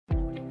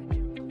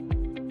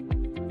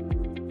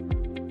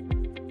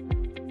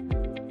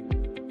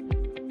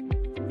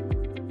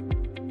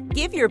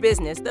Give your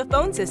business the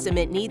phone system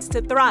it needs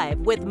to thrive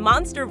with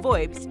Monster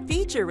VoIP's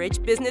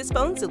feature-rich business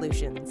phone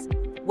solutions.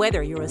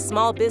 Whether you're a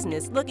small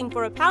business looking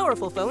for a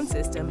powerful phone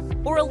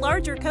system or a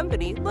larger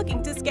company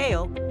looking to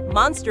scale,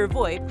 Monster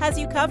VoIP has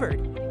you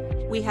covered.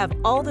 We have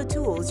all the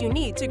tools you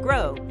need to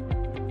grow.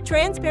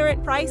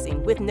 Transparent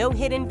pricing with no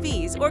hidden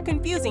fees or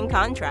confusing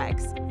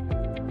contracts.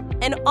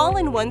 An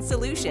all-in-one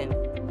solution,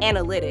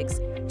 analytics,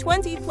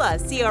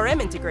 20-plus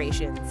CRM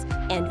integrations,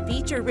 and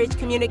feature-rich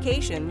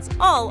communications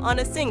all on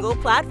a single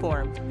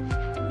platform.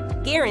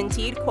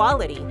 Guaranteed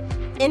quality,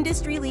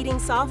 industry-leading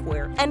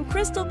software, and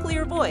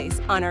crystal-clear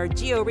voice on our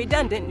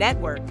geo-redundant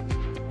network.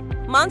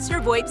 Monster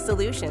VoIP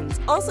solutions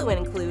also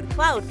include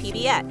Cloud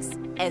PBX,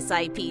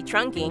 SIP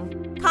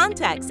trunking,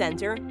 Contact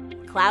Center,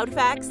 Cloud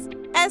Fax,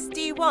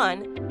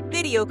 SD-WAN,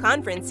 video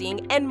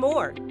conferencing, and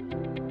more.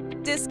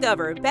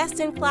 Discover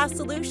best-in-class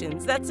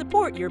solutions that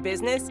support your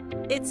business,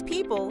 its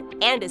people,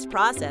 and its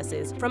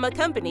processes from a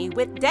company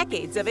with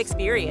decades of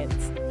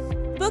experience.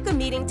 Book a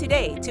meeting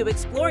today to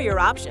explore your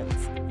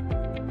options.